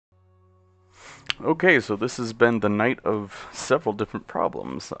Okay, so this has been the night of several different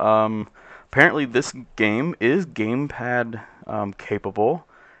problems. Apparently, this game is gamepad capable,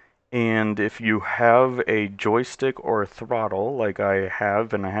 and if you have a joystick or a throttle, like I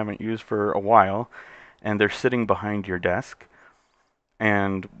have and I haven't used for a while, and they're sitting behind your desk,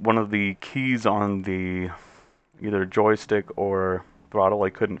 and one of the keys on the either joystick or throttle, I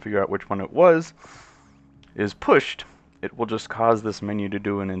couldn't figure out which one it was, is pushed, it will just cause this menu to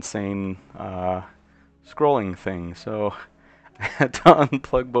do an insane scrolling thing. So I had to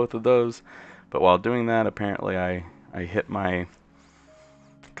unplug both of those. But while doing that, apparently I hit my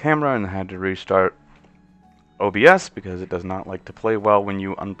camera and had to restart OBS because it does not like to play well when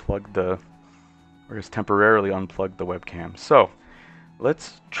you unplug or just temporarily unplug the webcam. So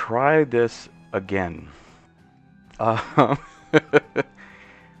let's try this again. Uh,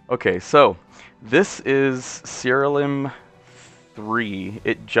 okay, so this is Siralim 3.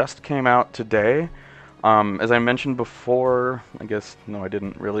 It just came out today. As I mentioned before, I guess, no, I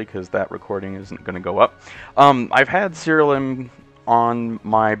didn't really, because that recording isn't going to go up. I've had Siralim on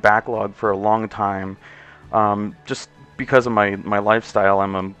my backlog for a long time, just because of my lifestyle.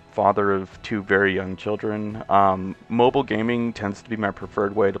 I'm a father of two very young children. Mobile gaming tends to be my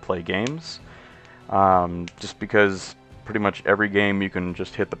preferred way to play games, just because pretty much every game you can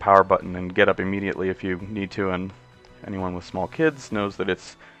just hit the power button and get up immediately if you need to, and anyone with small kids knows that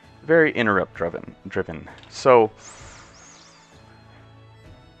it's very interrupt driven. So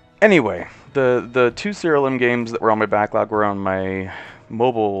anyway, the two Siralim games that were on my backlog were on my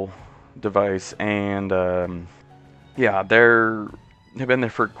mobile device, and yeah, they've been there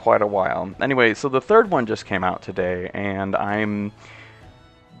for quite a while. Anyway, so the third one just came out today, and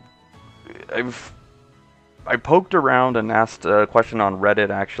I poked around and asked a question on Reddit,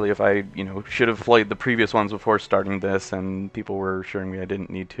 actually, if I, should have played the previous ones before starting this, and people were assuring me I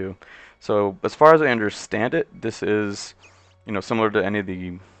didn't need to. So, as far as I understand it, this is, similar to any of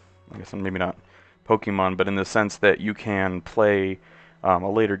the, I guess maybe not Pokemon, but in the sense that you can play a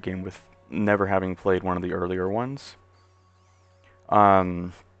later game with never having played one of the earlier ones.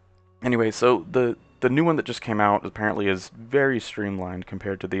 Um, anyway, so the new one that just came out apparently is very streamlined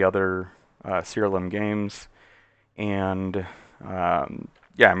compared to the other Siralim games. And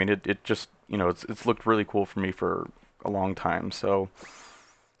yeah, I mean, it just, it's looked really cool for me for a long time. So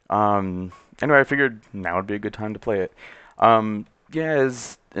anyway, I figured now would be a good time to play it. Yeah,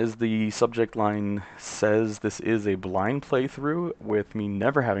 as the subject line says, this is a blind playthrough with me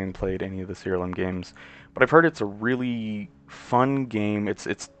never having played any of the Siralim games. But I've heard it's a really fun game. It's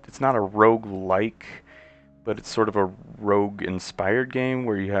not a rogue-like, but it's sort of a rogue-inspired game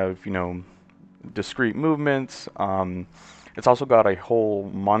where you have, discrete movements. It's also got a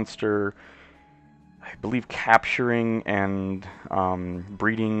whole monster, I believe, capturing and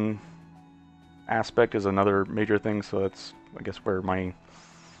breeding aspect is another major thing. So that's, I guess, where my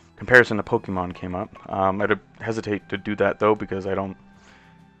comparison to Pokemon came up. I'd hesitate to do that though, because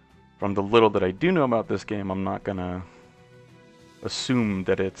from the little that I do know about this game, I'm not gonna assume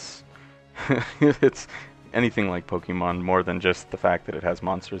that it's it's anything like Pokemon more than just the fact that it has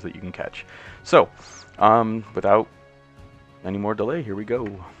monsters that you can catch. So, without any more delay, here we go.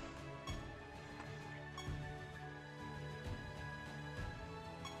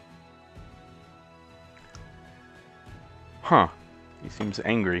 Huh. He seems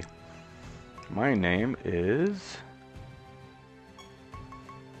angry. My name is...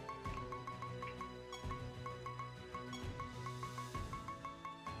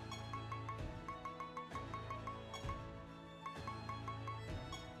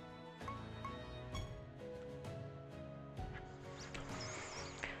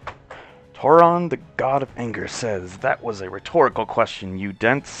 Toron, the god of anger, says, "That was a rhetorical question, you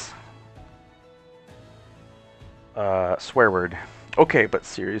dense." Swear word. Okay, but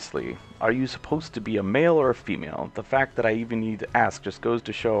seriously, are you supposed to be a male or a female? The fact that I even need to ask just goes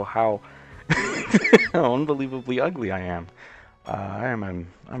to show how, how unbelievably ugly I am. I'm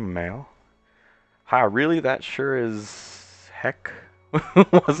a male. Ha, really? That sure is heck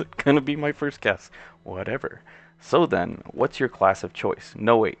wasn't gonna be my first guess. Whatever. So then, what's your class of choice?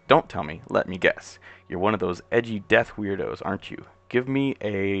 No, wait, don't tell me. Let me guess. You're one of those edgy death weirdos, aren't you? Give me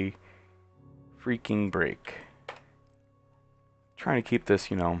a freaking break. Trying to keep this,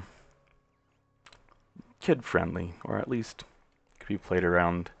 kid-friendly, or at least could be played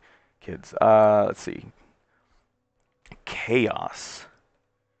around kids. Let's see. Chaos.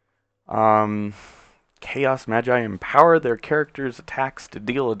 Chaos Magi empower their characters' attacks to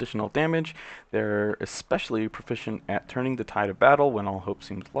deal additional damage. They're especially proficient at turning the tide of battle when all hope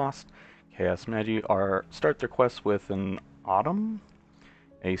seems lost. Chaos Magi start their quests with an autumn.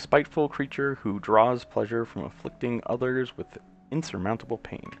 A spiteful creature who draws pleasure from afflicting others with insurmountable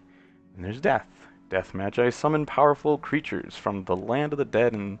pain. And there's Death. Death Magi summon powerful creatures from the land of the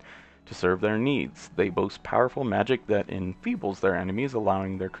dead and to serve their needs. They boast powerful magic that enfeebles their enemies,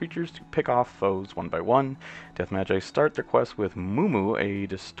 allowing their creatures to pick off foes one by one. Death Magi start their quest with Mumu, a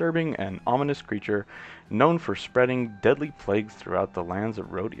disturbing and ominous creature known for spreading deadly plagues throughout the lands of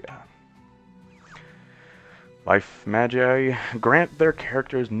Rhodia. Life Magi grant their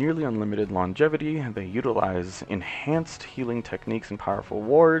characters nearly unlimited longevity. They utilize enhanced healing techniques and powerful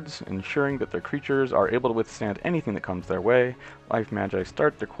wards, ensuring that their creatures are able to withstand anything that comes their way. Life Magi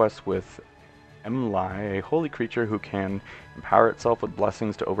start their quest with Emlai, a holy creature who can empower itself with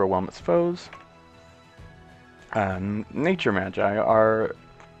blessings to overwhelm its foes. Nature Magi are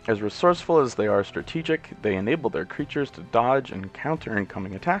as resourceful as they are strategic. They enable their creatures to dodge and counter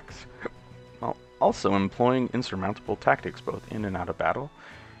incoming attacks, also employing insurmountable tactics both in and out of battle.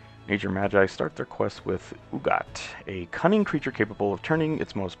 Nature Magi start their quest with Ugat, a cunning creature capable of turning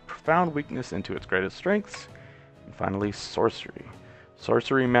its most profound weakness into its greatest strengths. And finally, Sorcery.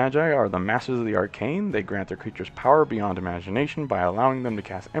 Sorcery Magi are the masters of the arcane. They grant their creatures power beyond imagination by allowing them to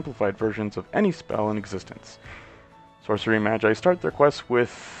cast amplified versions of any spell in existence. Sorcery Magi start their quest with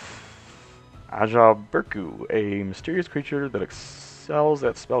Ajaburku, a mysterious creature that excels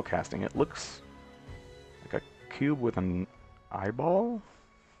at spellcasting. It looks cube with an eyeball?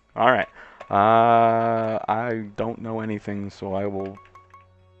 Alright. I don't know anything, so I don't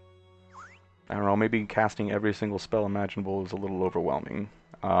know, maybe casting every single spell imaginable is a little overwhelming.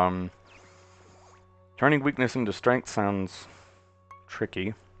 Turning weakness into strength sounds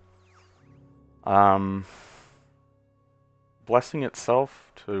tricky. Blessing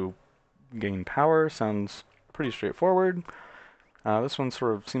itself to gain power sounds pretty straightforward. This one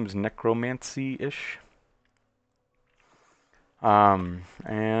sort of seems necromancy-ish.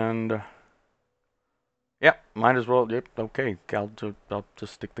 And yeah, might as well. Yep, okay. I'll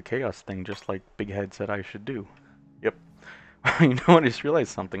just stick the chaos thing, just like Big Head said I should do. Yep. You know what? I just realized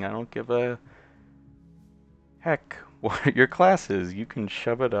something. I don't give a heck what your class is. You can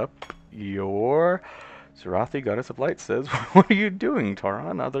shove it up your. Sirathi, Goddess of Light, says, "What are you doing,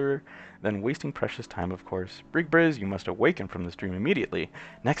 Tauron? Other than wasting precious time, of course. Brigbriz, you must awaken from this dream immediately.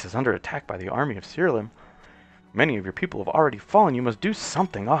 Nex is under attack by the army of Siralim. Many of your people have already fallen. You must do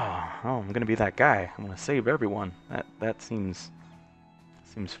something. Oh, I'm gonna be that guy. I'm gonna save everyone. That seems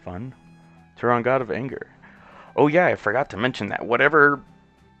fun. Turon, God of Anger. Oh yeah, I forgot to mention that. Whatever.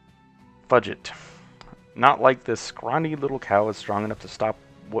 Fudge it. Not like this scrawny little cow is strong enough to stop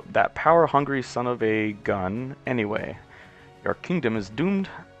that power-hungry son of a gun. Anyway, your kingdom is doomed.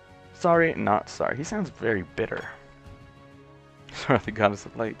 Sorry, not sorry. He sounds very bitter." Sorry, the Goddess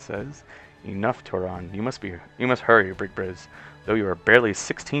of Light says. "Enough, Turon. You must hurry, Brigbriz. Though you are barely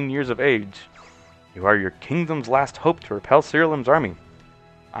 16 years of age, you are your kingdom's last hope to repel Siralim's army."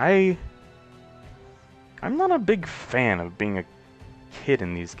 I'm not a big fan of being a kid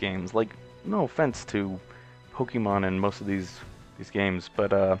in these games. Like, no offense to Pokemon and most of these games,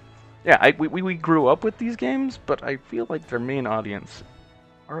 but yeah, we grew up with these games, but I feel like their main audience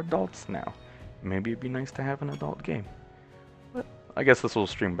are adults now. Maybe it'd be nice to have an adult game. But I guess this will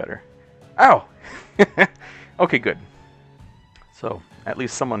stream better. Ow! Okay, good. So, at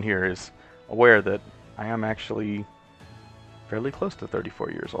least someone here is aware that I am actually fairly close to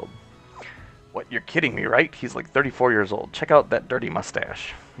 34 years old. What, you're kidding me, right? He's like 34 years old. Check out that dirty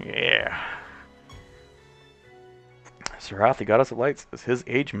mustache. Yeah. Sirathi, Goddess of Light, says his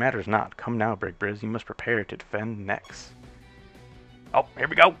age matters not. Come now, Brigbriz. You must prepare to defend Nex. Oh, here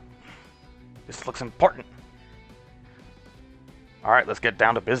we go. This looks important. Alright, let's get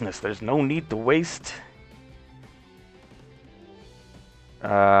down to business. There's no need to waste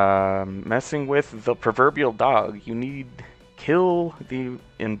messing with the proverbial dog. You need kill the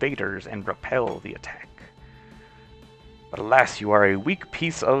invaders and repel the attack. But alas, you are a weak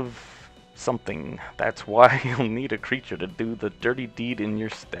piece of something. That's why you'll need a creature to do the dirty deed in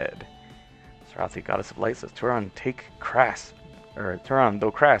your stead. Sirathi, Goddess of Light, says, Turon, Turon, though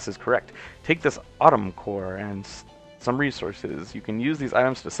crass is correct. Take this Autumn Core and some resources. You can use these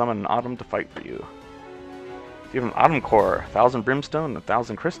items to summon an Autumn to fight for you. So you have an Autumn Core, 1,000 Brimstone, and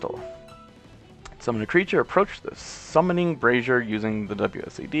 1,000 Crystal. Summon a creature, approach the summoning brazier using the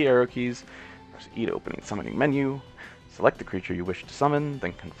WSAD arrow keys. Press E to open the summoning menu. Select the creature you wish to summon,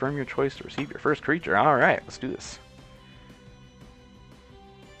 then confirm your choice to receive your first creature. Alright, let's do this.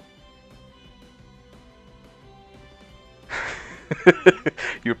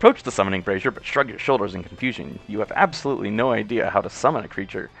 You approach the summoning brazier, but shrug your shoulders in confusion. You have absolutely no idea how to summon a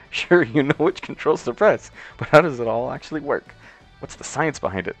creature. Sure, you know which controls to press, but how does it all actually work? What's the science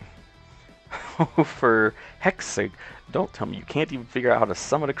behind it? For heck's sake, don't tell me you can't even figure out how to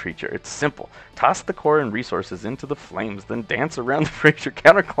summon a creature. It's simple. Toss the core and resources into the flames, then dance around the brazier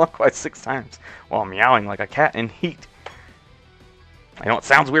counterclockwise 6 times while meowing like a cat in heat. I know it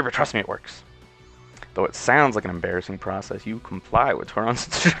sounds weird, but trust me, it works. Though it sounds like an embarrassing process, you comply with Toron's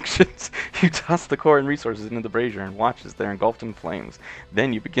instructions. You toss the core and resources into the brazier and watch as they're engulfed in flames.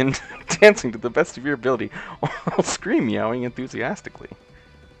 Then you begin dancing to the best of your ability while scream meowing enthusiastically.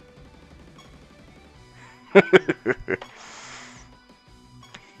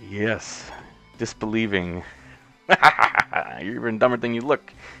 Yes, disbelieving. You're even dumber than you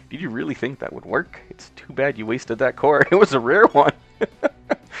look. Did you really think that would work? It's too bad you wasted that core. It was a rare one.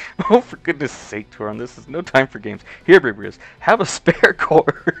 Oh, for goodness sake, Toron, this is no time for games. Here, Bribrius, have a spare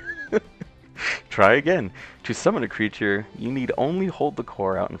core. Try again. To summon a creature, you need only hold the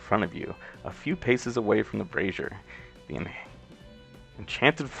core out in front of you, a few paces away from the brazier. The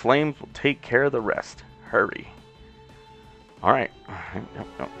enchanted flames will take care of the rest. Hurry. Alright.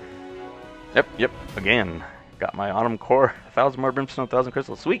 Yep. Again. Got my autumn core. 1,000 more brimstone, 1,000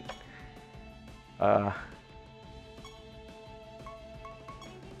 crystals. Sweet! I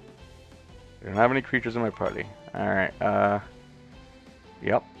don't have any creatures in my party. Alright,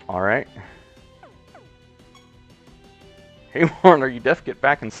 yep, alright. Hey, Warren, are you deaf? Get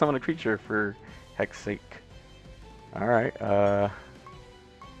back and summon a creature for heck's sake. Alright,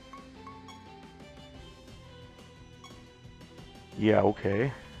 yeah,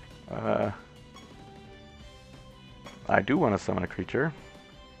 okay. I do want to summon a creature.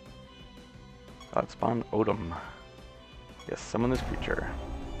 Let's spawn Odom. Yes, summon this creature.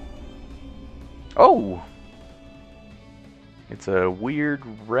 Oh! It's a weird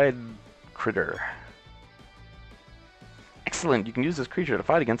red critter. Excellent! You can use this creature to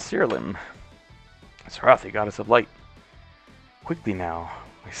fight against Siralim. Sarathi, goddess of light. Quickly now,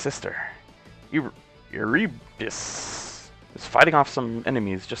 my sister. Erebus is fighting off some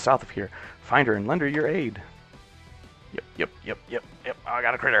enemies just south of here. Find her and lend her your aid. Yep. I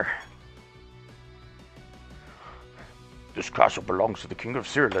got a critter. This castle belongs to the king of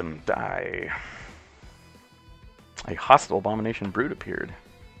Siralim. Die. A hostile abomination brute appeared.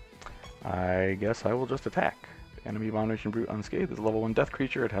 I guess I will just attack. The enemy abomination brute unscathed is a level 1 death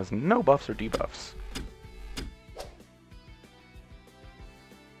creature. It has no buffs or debuffs.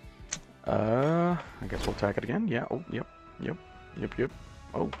 I guess we'll attack it again. Yeah, oh, yep.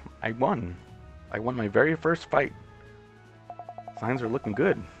 Oh, I won. I won my very first fight. Signs are looking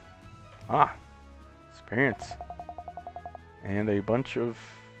good. Ah, experience. And a bunch of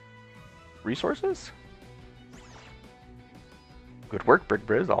resources? Good work,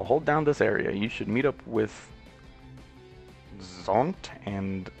 Bribriz. I'll hold down this area. You should meet up with Zont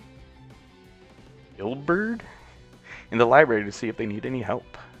and Ilbird in the library to see if they need any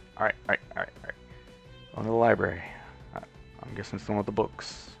help. Alright. On to the library. I'm guessing it's the one with the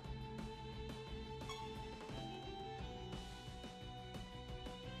books.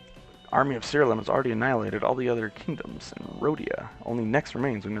 Army of Siralim has already annihilated all the other kingdoms in Rhodia. Only Nex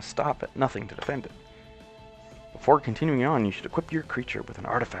remains. We must stop at nothing to defend it. Before continuing on, you should equip your creature with an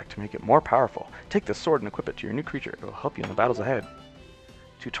artifact to make it more powerful. Take this sword and equip it to your new creature. It will help you in the battles ahead.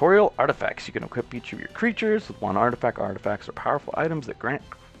 Tutorial artifacts. You can equip each of your creatures with one artifact. Artifacts are powerful items that grant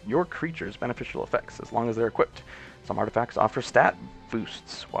your creatures beneficial effects as long as they're equipped. Some artifacts offer stat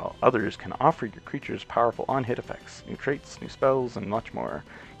boosts, while others can offer your creatures powerful on-hit effects, new traits, new spells, and much more.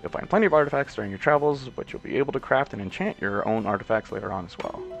 You'll find plenty of artifacts during your travels, but you'll be able to craft and enchant your own artifacts later on as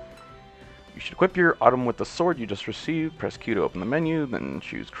well. You should equip your autumn with the sword you just received. Press Q to open the menu, then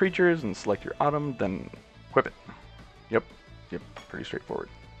choose creatures and select your autumn, then equip it. Yep, pretty straightforward.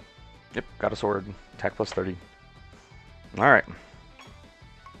 Yep, got a sword. Attack plus 30. Alright.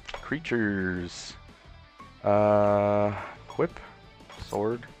 Creatures. Equip.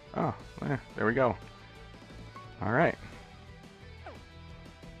 Sword. Oh, there we go. Alright.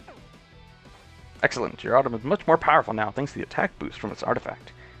 Excellent. Your autumn is much more powerful now thanks to the attack boost from its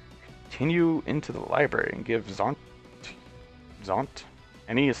artifact. Continue into the library and give Zont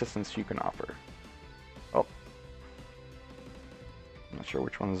any assistance you can offer. Oh. I'm not sure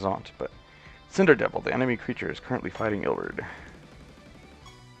which one is Zont, but Cinder Devil, the enemy creature, is currently fighting Ilbird.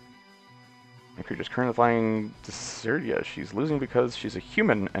 The creature is currently fighting Desertia. She's losing because she's a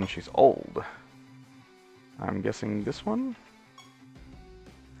human and she's old. I'm guessing this one?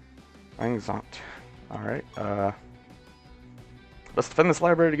 Fighting Zont. Alright, let's defend this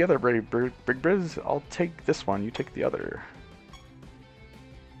library together, Big Briz. I'll take this one, you take the other.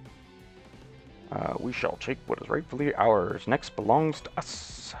 We shall take what is rightfully ours. Next belongs to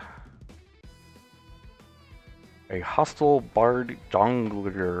us. A hostile bard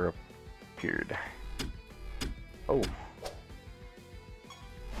jungler appeared. Oh.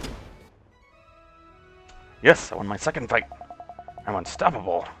 Yes, I won my second fight. I'm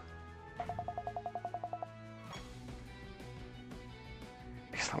unstoppable.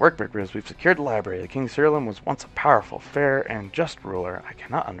 Excellent work, Brickbrizz. We've secured the library. The King Siralim was once a powerful, fair, and just ruler. I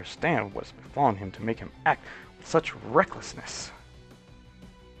cannot understand what has befallen him to make him act with such recklessness.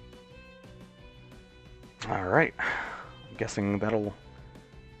 Alright. I'm guessing that'll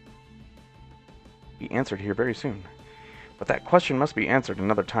be answered here very soon. But that question must be answered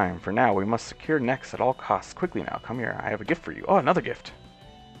another time. For now, we must secure Nex at all costs. Quickly now, come here. I have a gift for you. Oh, another gift.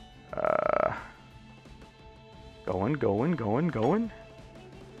 Going.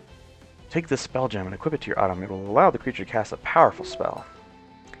 Take this spell gem and equip it to your item. It will allow the creature to cast a powerful spell.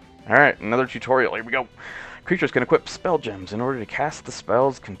 Alright, another tutorial. Here we go. Creatures can equip spell gems in order to cast the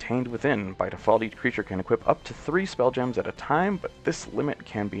spells contained within. By default, each creature can equip up to 3 spell gems at a time, but this limit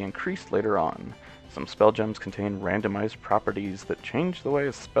can be increased later on. Some spell gems contain randomized properties that change the way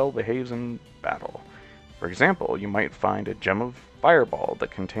a spell behaves in battle. For example, you might find a gem of Fireball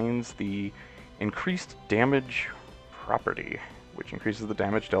that contains the increased damage property, which increases the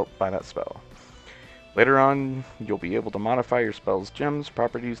damage dealt by that spell. Later on, you'll be able to modify your spell's gems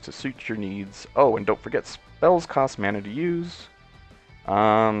properties to suit your needs. Oh, and don't forget, spells cost mana to use. If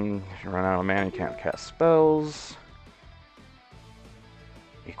you run out of mana, you can't cast spells.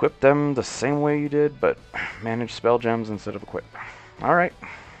 Equip them the same way you did, but manage spell gems instead of equip. Alright.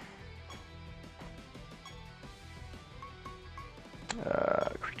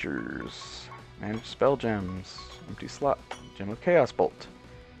 Creatures. Manage spell gems. Empty slot. Gem of Chaos Bolt.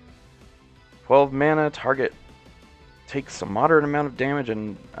 12 mana, target takes a moderate amount of damage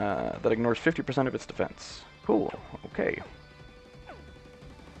and that ignores 50% of its defense. Cool, okay.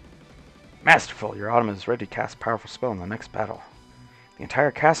 Masterful, your autumn is ready to cast a powerful spell in the next battle. The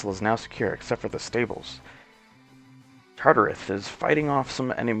entire castle is now secure except for the stables. Tartareth is fighting off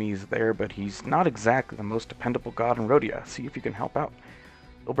some enemies there, but he's not exactly the most dependable god in Rhodia. See if you can help out.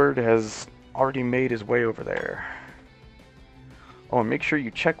 Ilberd has already made his way over there. Oh, and make sure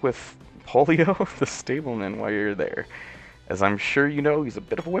you check with Polio, the stableman, while you're there. As I'm sure you know, he's a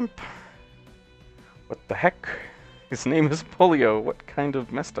bit of a wimp. What the heck? His name is Polio. What kind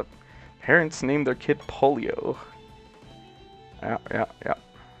of messed up parents named their kid Polio? Yeah.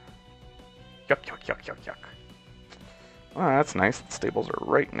 Yuck. Oh, that's nice. The stables are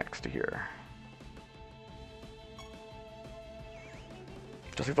right next to here.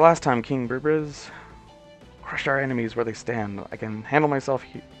 Just like the last time, King Brickbrizz. Crush our enemies where they stand. I can handle myself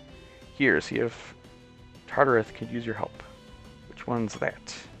here. See if Tartareth could use your help. Which one's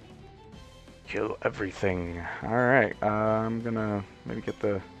that? Kill everything. Alright, I'm gonna maybe get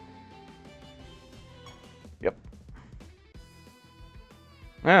the... Yep.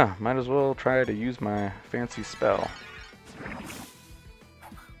 Yeah, might as well try to use my fancy spell.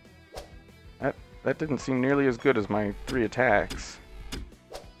 That didn't seem nearly as good as my 3 attacks.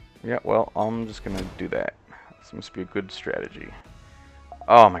 Yeah, well, I'm just gonna do that. Seems to be a good strategy.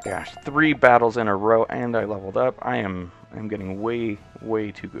 Oh my gosh, 3 battles in a row and I leveled up. I'm getting way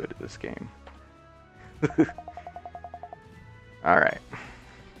too good at this game. Alright.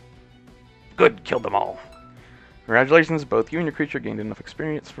 Good, killed them all. Congratulations, both you and your creature gained enough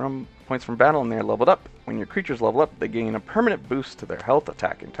experience points from battle and they are leveled up. When your creatures level up, they gain a permanent boost to their health,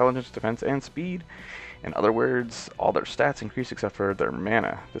 attack, intelligence, defense, and speed. In other words, all their stats increase except for their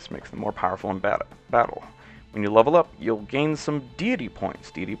mana. This makes them more powerful in battle. When you level up, you'll gain some deity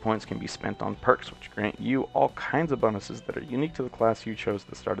points. Deity points can be spent on perks, which grant you all kinds of bonuses that are unique to the class you chose at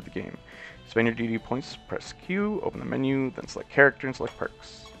the start of the game. Spend your deity points, press Q, open the menu, then select character and select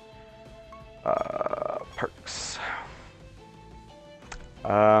perks. Perks.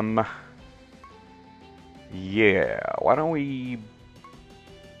 Yeah, why don't we...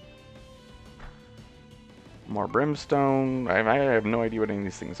 More brimstone. I have no idea what any of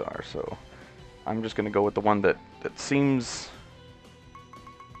these things are, so I'm just gonna go with the one that seems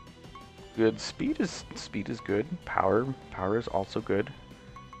good. Speed is good. Power is also good.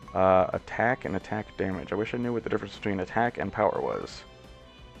 Attack and attack damage. I wish I knew what the difference between attack and power was.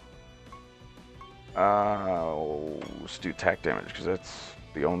 Let's do attack damage because that's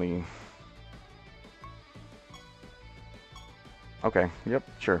the only. Okay. Yep.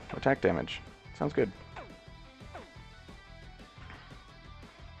 Sure. Attack damage. Sounds good.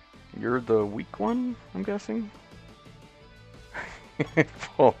 You're the weak one, I'm guessing?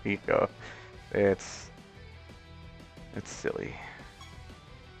 Polio. It's silly.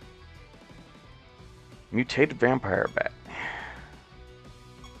 Mutated vampire bat.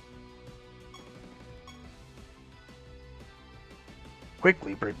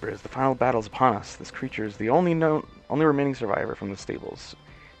 Quickly, Brigbriz, the final battle's upon us. This creature is the only remaining survivor from the stables.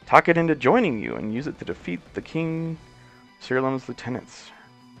 Talk it into joining you and use it to defeat the King Siralim's lieutenants,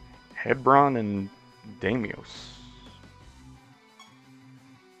 Hedbron and Damios.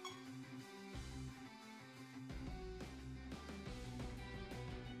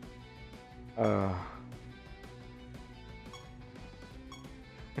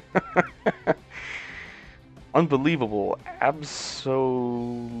 Unbelievable.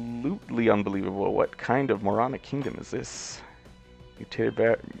 Absolutely unbelievable. What kind of moronic kingdom is this?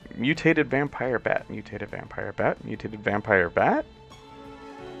 Mutated vampire bat. Mutated vampire bat. Mutated vampire bat?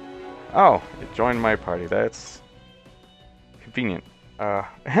 Oh, it joined my party. That's convenient.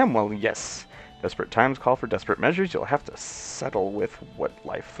 Well, yes. Desperate times call for desperate measures. You'll have to settle with what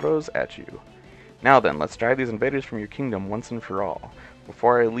life throws at you. Now then, let's drive these invaders from your kingdom once and for all.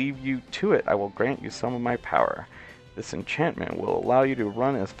 Before I leave you to it, I will grant you some of my power. This enchantment will allow you to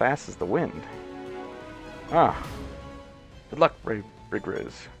run as fast as the wind. Ah. Good luck,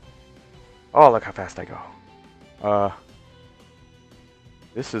 Brigbriz. Oh, look how fast I go.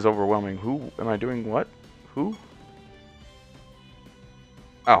 This is overwhelming. Who am I doing what? Who?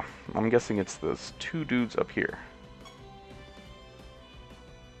 Oh, I'm guessing it's those two dudes up here.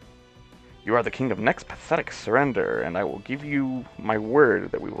 You are the king of next pathetic surrender, and I will give you my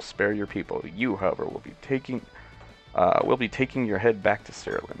word that we will spare your people. You, however, will be taking your head back to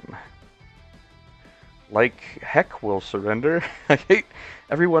Siralim. Like heck, we'll surrender. I hate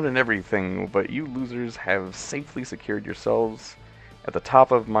everyone and everything, but you losers have safely secured yourselves at the top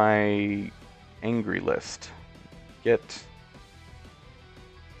of my angry list. Get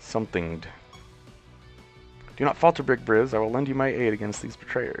somethinged. Do not falter, Brigbriz. I will lend you my aid against these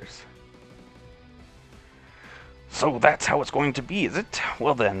betrayers. So that's how it's going to be, is it?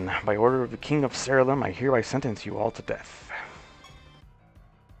 Well then, by order of the King of Siralim, I hereby sentence you all to death.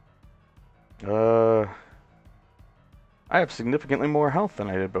 I have significantly more health than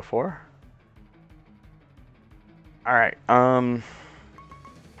I did before. Alright, do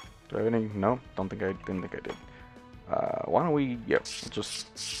I have any? No, didn't think I did. Why don't we, yep,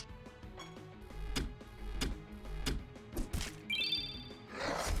 just...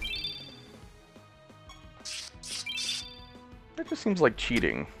 That just seems like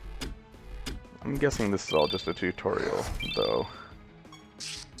cheating. I'm guessing this is all just a tutorial, though.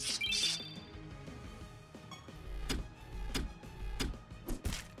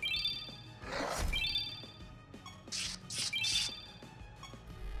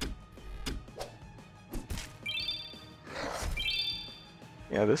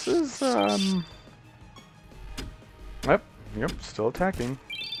 Yeah, this is, Yep, still attacking.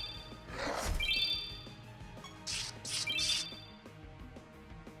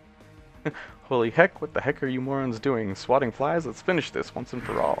 Holy heck, what the heck are you morons doing? Swatting flies? Let's finish this once and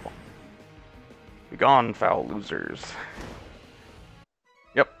for all. Begone, foul losers.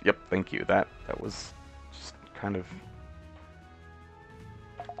 Yep, thank you. That was just kind of...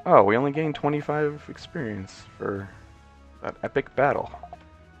 Oh, we only gained 25 experience for that epic battle.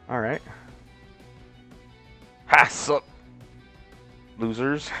 Alright. Ha! Sup!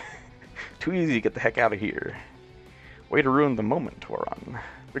 Losers. Too easy to get the heck out of here. Way to ruin the moment, Toron.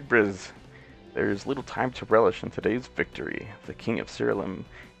 Brigbriz, there's little time to relish in today's victory. The King of Siralim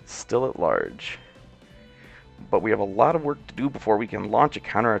is still at large. But we have a lot of work to do before we can launch a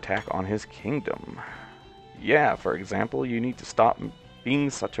counterattack on his kingdom. Yeah, for example, you need to stop being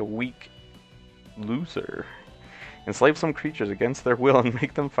such a weak loser. Enslave some creatures against their will and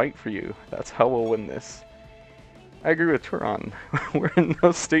make them fight for you. That's how we'll win this. I agree with Turon. We're in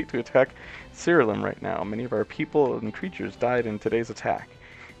no state to attack Siralim right now. Many of our people and creatures died in today's attack.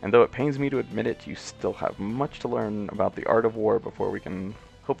 And though it pains me to admit it, you still have much to learn about the art of war before we can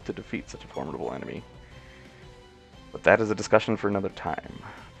hope to defeat such a formidable enemy. But that is a discussion for another time.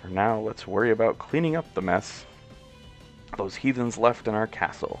 For now, let's worry about cleaning up the mess those heathens left in our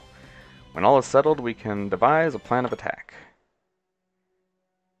castle. When all is settled, we can devise a plan of attack.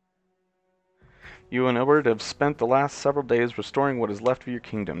 You and Ilbert have spent the last several days restoring what is left of your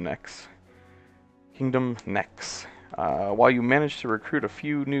kingdom next. While you managed to recruit a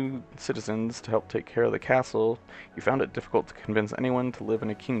few new citizens to help take care of the castle, you found it difficult to convince anyone to live in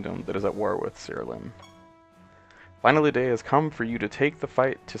a kingdom that is at war with Siralim. Finally, the day has come for you to take the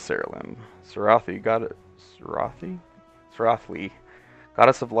fight to Siralim. Sarathi,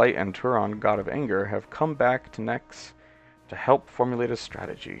 goddess of light, and Turon, god of anger, have come back to Nex to help formulate a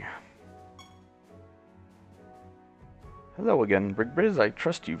strategy. Hello again, Brigbriz. I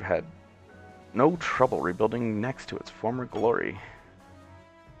trust you've had no trouble rebuilding Nex to its former glory.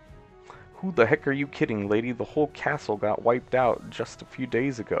 Who the heck are you kidding, lady? The whole castle got wiped out just a few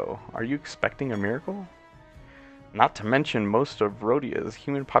days ago. Are you expecting a miracle? Not to mention most of Rhodia's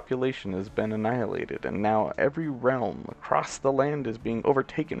human population has been annihilated, and now every realm across the land is being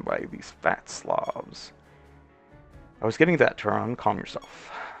overtaken by these fat Slavs. I was getting that, Turan. Calm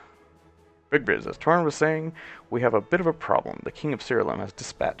yourself. Big Briz, as Turan was saying, we have a bit of a problem. The king of Siralim has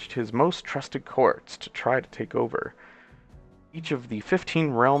dispatched his most trusted cohorts to try to take over each of the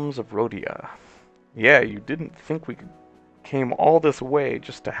 15 realms of Rhodia. Yeah, you didn't think we came all this way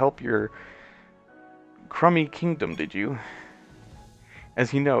just to help your crummy kingdom, did you?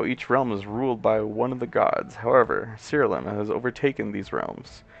 As you know, each realm is ruled by one of the gods. However, Siralim has overtaken these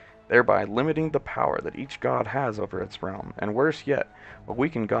realms, thereby limiting the power that each god has over its realm. And worse yet, a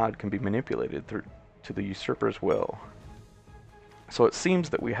weakened god can be manipulated to the usurper's will. So it seems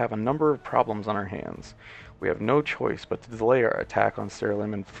that we have a number of problems on our hands. We have no choice but to delay our attack on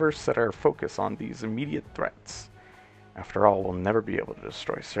Siralim and first set our focus on these immediate threats. After all, we'll never be able to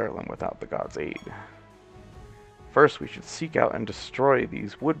destroy Siralim without the god's aid. First, we should seek out and destroy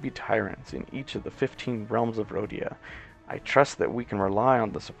these would-be tyrants in each of the 15 realms of Rhodia. I trust that we can rely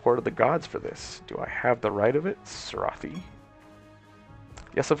on the support of the gods for this. Do I have the right of it, Sarathi?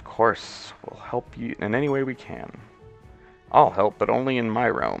 Yes, of course. We'll help you in any way we can. I'll help, but only in my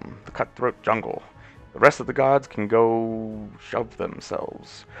realm, the cutthroat jungle. The rest of the gods can go shove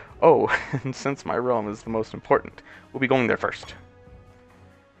themselves. Oh, and since my realm is the most important, we'll be going there first.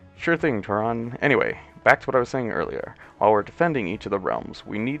 Sure thing, Turan. Anyway, back to what I was saying earlier. While we're defending each of the realms,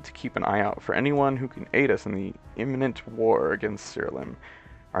 we need to keep an eye out for anyone who can aid us in the imminent war against Siralim.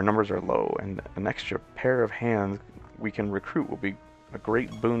 Our numbers are low, and an extra pair of hands we can recruit will be a great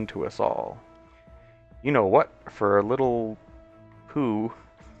boon to us all. You know what? For a little poo,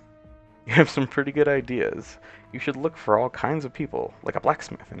 you have some pretty good ideas. You should look for all kinds of people, like a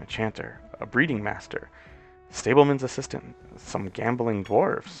blacksmith and a enchanter, a breeding master, a stableman's assistant, some gambling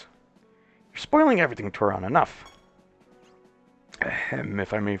dwarves. You're spoiling everything, Turan. Enough.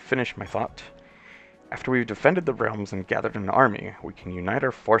 If I may finish my thought. After we've defended the realms and gathered an army, we can unite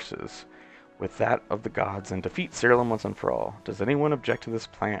our forces with that of the gods and defeat Siralim once and for all. Does anyone object to this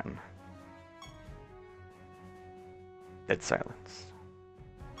plan? Dead silence.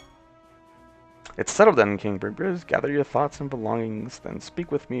 It's settled then, King Brigbriz. Gather your thoughts and belongings, then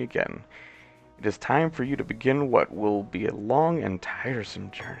speak with me again. It is time for you to begin what will be a long and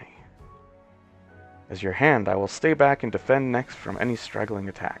tiresome journey. As your hand, I will stay back and defend next from any straggling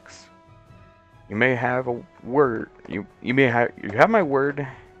attacks. You may have a word. You have my word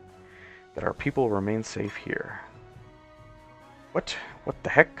that our people will remain safe here. What the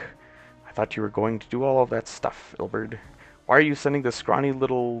heck? I thought you were going to do all of that stuff, Ilberd. Why are you sending this scrawny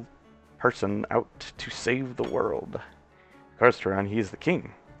little person out to save the world? Of course, Turan, he is the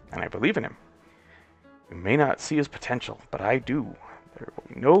king, and I believe in him. You may not see his potential, but I do. There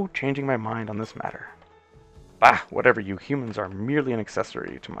will be no changing my mind on this matter. Bah, whatever, you humans are merely an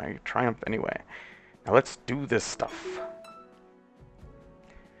accessory to my triumph anyway. Now let's do this stuff.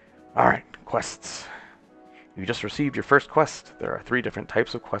 Alright, quests. You just received your first quest. There are 3 different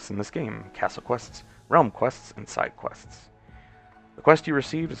types of quests in this game: castle quests, realm quests, and side quests. The quest you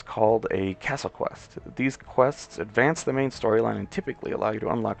received is called a castle quest. These quests advance the main storyline and typically allow you to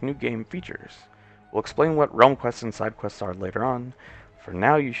unlock new game features. We'll explain what realm quests and side quests are later on. For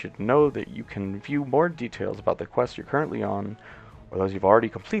now, you should know that you can view more details about the quest you're currently on, or those you've already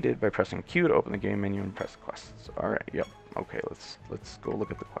completed, by pressing Q to open the game menu and press quests. Alright, yep. Okay, let's go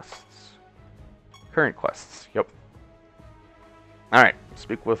look at the quests. Current quests, yep. Alright,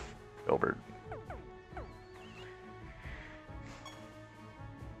 speak with Ilberd.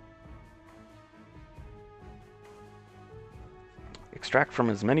 Extract from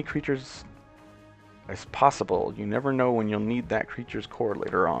as many creatures as possible. You never know when you'll need that creature's core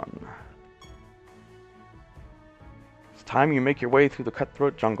later on. It's time you make your way through the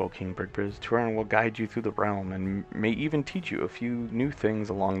cutthroat jungle, King Brigbriz. Turan will guide you through the realm and may even teach you a few new things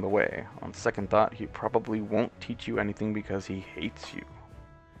along the way. On second thought, he probably won't teach you anything because he hates you.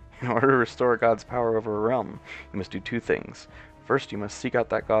 In order to restore God's power over a realm, you must do 2 things. First, you must seek out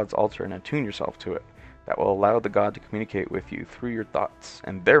that God's altar and attune yourself to it. That will allow the God to communicate with you through your thoughts,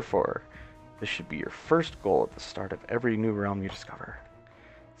 and therefore, this should be your first goal at the start of every new realm you discover.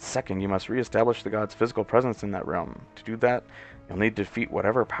 Second, you must re-establish the god's physical presence in that realm. To do that, you'll need to defeat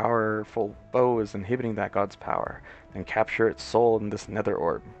whatever powerful foe is inhibiting that god's power, then capture its soul in this nether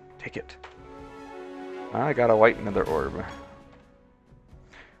orb. Take it. I got a white nether orb.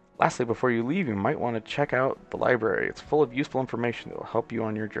 Lastly, before you leave, you might want to check out the library. It's full of useful information that will help you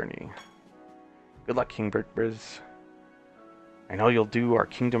on your journey. Good luck, King Brigbriz. I know you'll do our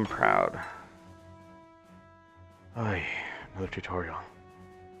kingdom proud. Ay, another tutorial.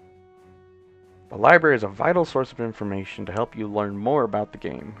 The library is a vital source of information to help you learn more about the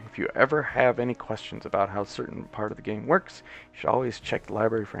game. If you ever have any questions about how a certain part of the game works, you should always check the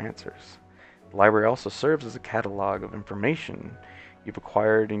library for answers. The library also serves as a catalog of information you've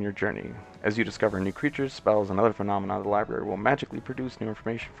acquired in your journey. As you discover new creatures, spells, and other phenomena, the library will magically produce new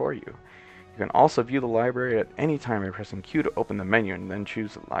information for you. You can also view the library at any time by pressing Q to open the menu and then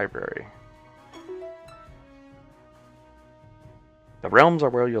choose the library. The realms are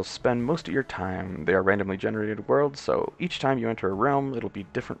where you'll spend most of your time. They are randomly generated worlds, so each time you enter a realm, it'll be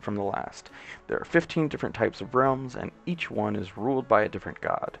different from the last. There are 15 different types of realms, and each one is ruled by a different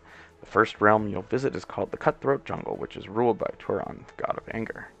god. The first realm you'll visit is called the Cutthroat Jungle, which is ruled by Turon, the god of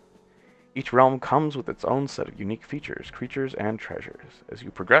anger. Each realm comes with its own set of unique features, creatures, and treasures. As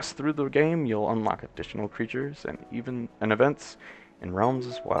you progress through the game, you'll unlock additional creatures and events in realms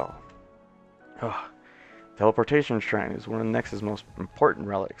as well. Teleportation Shrine is one of Nex's most important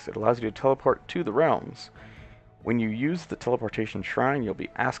relics. It allows you to teleport to the realms. When you use the Teleportation Shrine, you'll be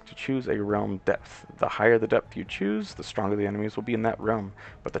asked to choose a realm depth. The higher the depth you choose, the stronger the enemies will be in that realm,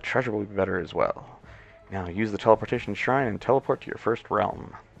 but the treasure will be better as well. Now use the Teleportation Shrine and teleport to your first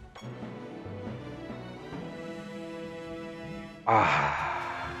realm.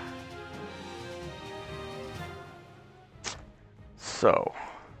 So,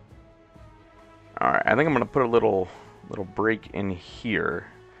 alright, I think I'm going to put a little break in here.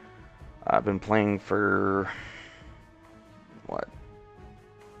 I've been playing for, what,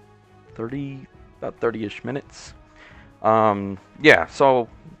 about 30-ish minutes. Yeah, so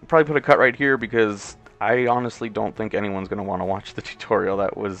probably put a cut right here because I honestly don't think anyone's going to want to watch the tutorial.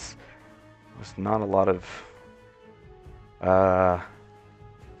 That was not a lot of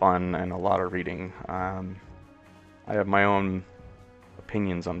fun and a lot of reading. I have my own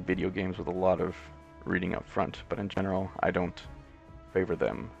opinions on video games with a lot of reading up front, but in general, I don't favor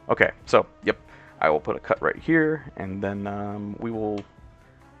them. Okay, so, yep, I will put a cut right here, and then we will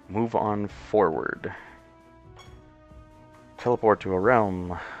move on forward. Teleport to a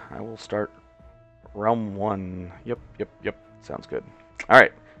realm. I will start realm 1. Yep, sounds good.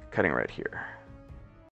 Alright, cutting right here.